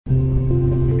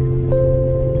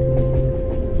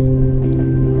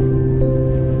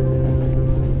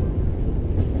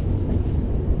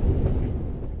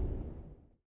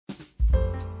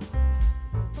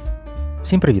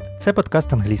Всім привіт! Це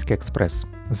подкаст «Англійський Експрес».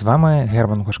 З вами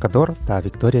Герман Гошкадор та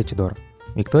Вікторія Тюдор.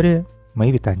 Вікторія,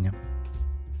 мої вітання.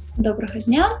 Доброго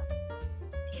дня!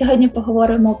 Сьогодні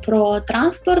поговоримо про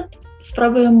транспорт.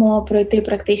 Спробуємо пройти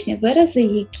практичні вирази,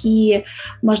 які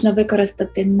можна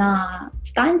використати на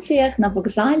станціях, на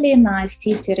вокзалі, на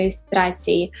стійці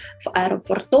реєстрації в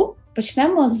аеропорту.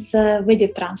 Почнемо з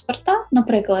видів транспорту.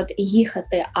 Наприклад,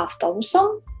 їхати автобусом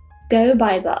 – go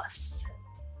by bus.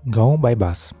 Go by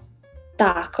bus.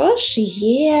 Також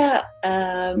є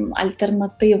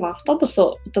альтернатива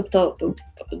автобусу, тобто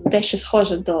дещо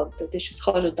схоже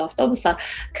до автобуса,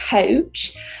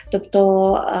 coach,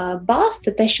 тобто бас –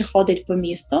 це те, що ходить по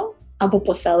місту або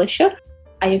по селищу,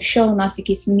 а якщо у нас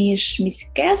якесь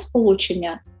міжміське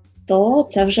сполучення, то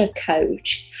це вже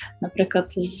coach. Наприклад,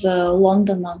 з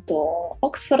Лондона до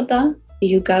Оксфорда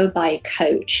you go by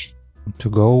coach. To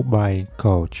go by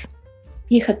coach.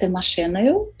 Їхати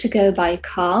машиною to go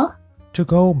by car. To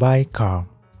go by car.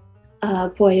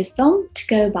 Поїздом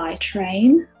to go by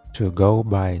train. To go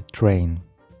by train.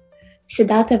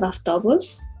 Сідати в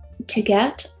автобус to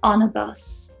get on a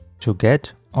bus. To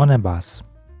get on a bus.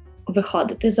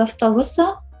 Виходити з автобуса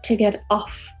to get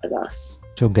off a bus.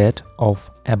 To get off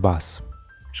a bus.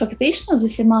 Фактично з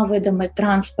усіма видами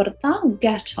транспорта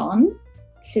get on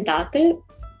 – сідати,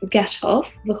 get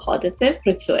off – виходити,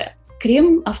 працює.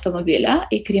 Крім автомобіля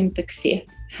і крім таксі.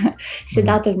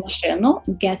 Сідати в машину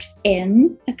get in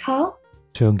a car.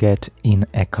 To get in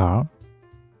a car.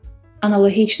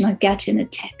 Аналогічно get in a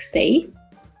taxi.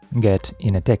 Get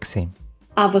in a taxi.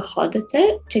 А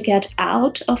виходити to get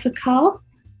out of a car.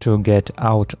 To get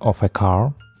out of a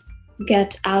car.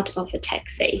 Get out of a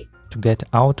taxi. To get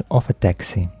out of a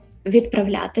taxi.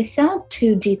 Відправлятися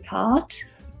to depart.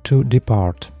 To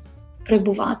depart.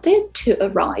 Прибувати to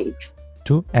arrive.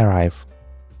 To arrive.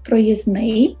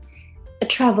 Проїзний a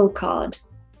travel card.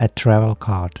 A travel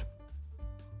card.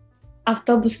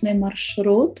 Автобусний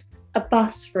маршрут a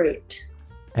bus route.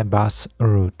 A bus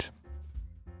route.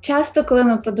 Часто, коли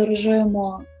ми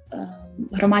подорожуємо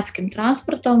громадським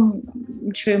транспортом,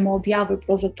 чуємо обяви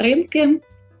про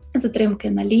затримки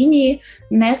на лінії,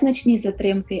 незначні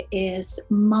затримки is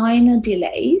minor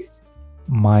delays.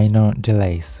 Minor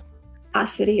delays. А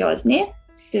серйозні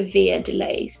severe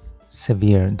delays.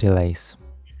 Severe delays.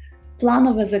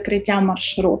 Планове закриття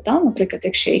маршрута, наприклад,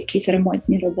 якщо якісь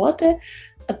ремонтні роботи,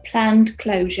 a planned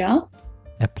closure.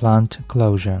 A planned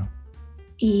closure.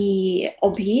 І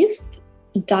об'їзд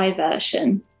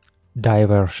diversion.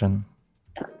 Diversion.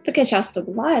 Так, таке часто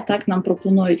буває, так, нам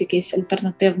пропонують якийсь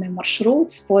альтернативний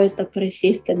маршрут, з поїзда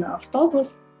пересісти на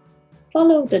автобус.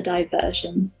 Follow the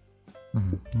diversion.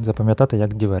 Запам'ятати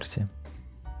як диверсія.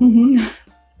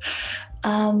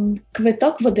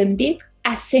 Квиток в один бік,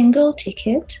 a single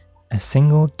ticket. A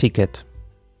single ticket.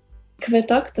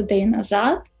 Квиток туди і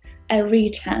назад, a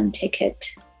return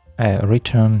ticket. A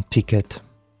return ticket.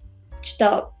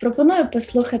 Чудово. Пропоную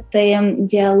послухати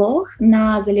діалог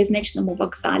на залізничному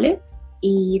вокзалі.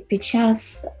 І під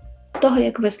час того,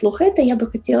 як ви слухаєте, я би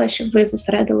хотіла, щоб ви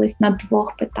зосередились на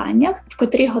двох питаннях. В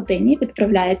котрій годині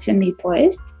відправляється мій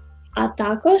поїзд, а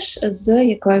також з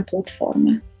якої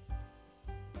платформи.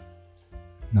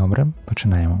 Добре,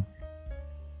 починаємо.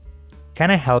 Can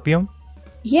I help you?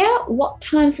 Yeah, what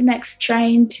time's the next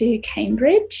train to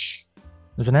Cambridge?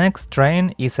 The next train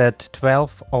is at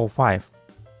 12:05.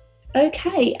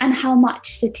 Okay, and how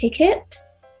much's the ticket?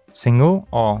 Single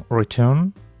or return?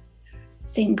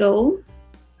 Single.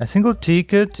 A single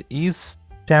ticket is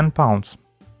 £10.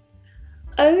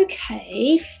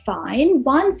 Okay, fine.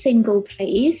 One single,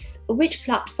 please. Which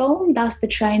platform does the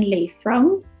train leave from?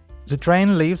 The train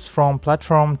leaves from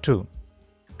platform 2.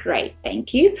 Great, thank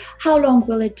you. How long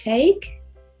will it take?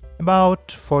 About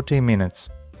 40 minutes.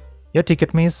 Your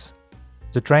ticket, miss?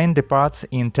 The train departs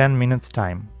in 10 minutes'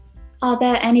 time. Are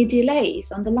there any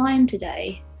delays on the line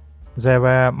today? There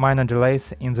were minor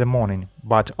delays in the morning,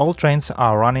 but all trains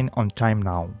are running on time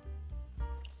now.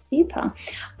 Super.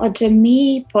 Отже,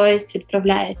 мій поїзд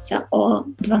відправляється о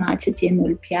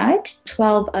 12:05,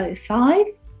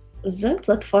 12:05, з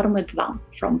платформи 2,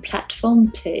 from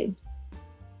platform 2.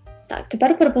 Так,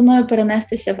 тепер пропоную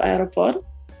перенестися в аеропорт,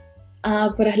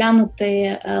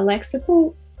 переглянути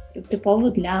лексику типову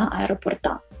для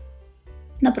аеропорта.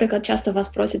 Наприклад, часто вас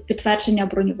просять підтвердження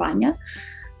бронювання,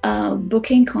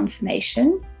 booking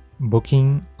confirmation.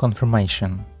 Booking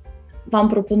confirmation. Вам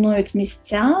пропонують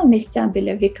місця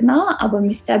біля вікна або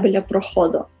місця біля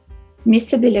проходу.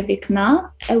 Місце біля вікна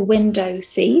 – a window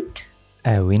seat.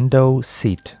 A window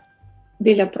seat.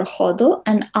 Біля проходу –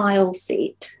 an aisle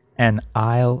seat. An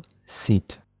aisle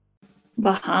seat.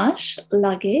 Багаж –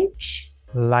 luggage.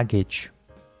 Luggage.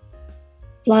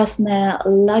 Власне,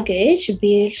 luggage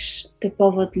більш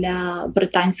типово для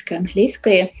британської,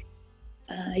 англійської.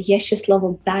 Є ще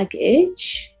слово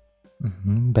baggage. Так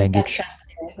Baggage. часто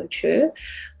я його чую.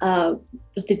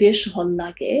 Здебільшого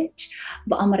luggage.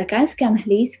 В американській,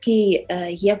 англійській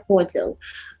є поділ.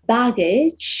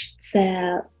 Baggage –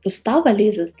 це пуста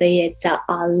валіза, здається,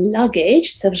 а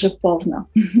luggage – це вже повна.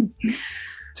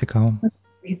 Цікаво.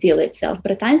 Ділиться. В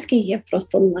британській є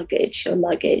просто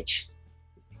luggage.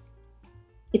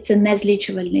 І це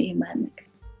незлічувальний іменник.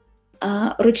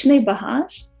 Ручний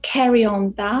багаж,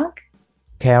 carry-on bag,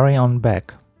 Carry-on bag.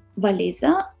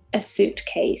 валіза, a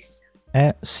suitcase.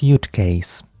 A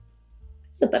suitcase.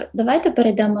 Супер. Давайте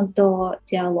перейдемо до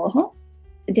діалогу.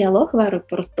 Діалог в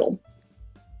аеропорту.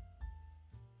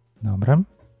 Добре.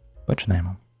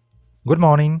 Починаємо. Good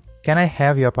morning. Can I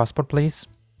have your passport, please?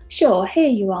 Sure, here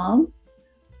you are.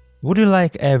 Would you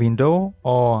like a window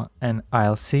or an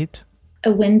aisle seat?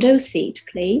 A window seat,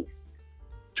 please.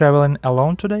 Traveling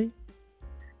alone today?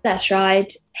 That's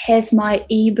right. Here's my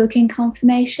e-booking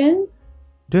confirmation.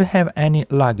 Do you have any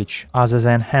luggage other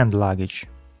than hand luggage?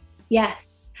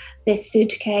 Yes, this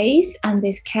suitcase and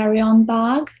this carry-on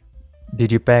bag.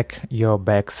 Did you pack your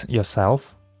bags yourself?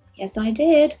 Yes, I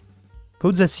did.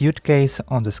 Put the suitcase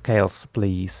on the scales,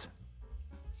 please.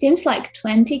 Seems like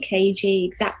 20 kg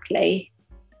exactly.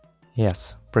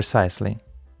 Yes, precisely.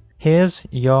 Here's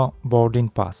your boarding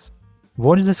pass.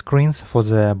 Watch the screens for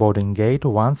the boarding gate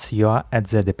once you are at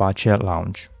the departure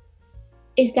lounge.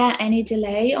 Is there any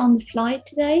delay on the flight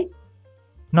today?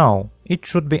 No, it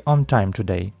should be on time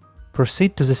today.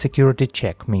 Proceed to the security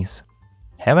check, miss.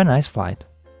 Have a nice flight.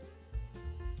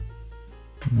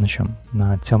 Ну що,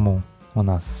 на цьому у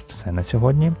нас все на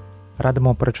сьогодні.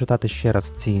 Радимо перечитати ще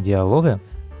раз ці діалоги.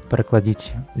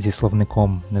 Перекладіть зі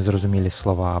словником незрозумілі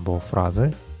слова або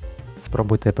фрази.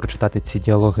 Спробуйте прочитати ці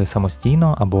діалоги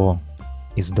самостійно або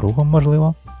із другом,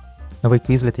 можливо. Новий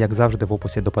квізлет, як завжди, в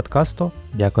описі до подкасту.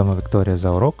 Дякуємо, Вікторія,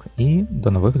 за урок і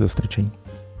до нових зустрічей.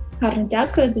 Гарно,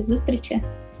 дякую, до зустрічі.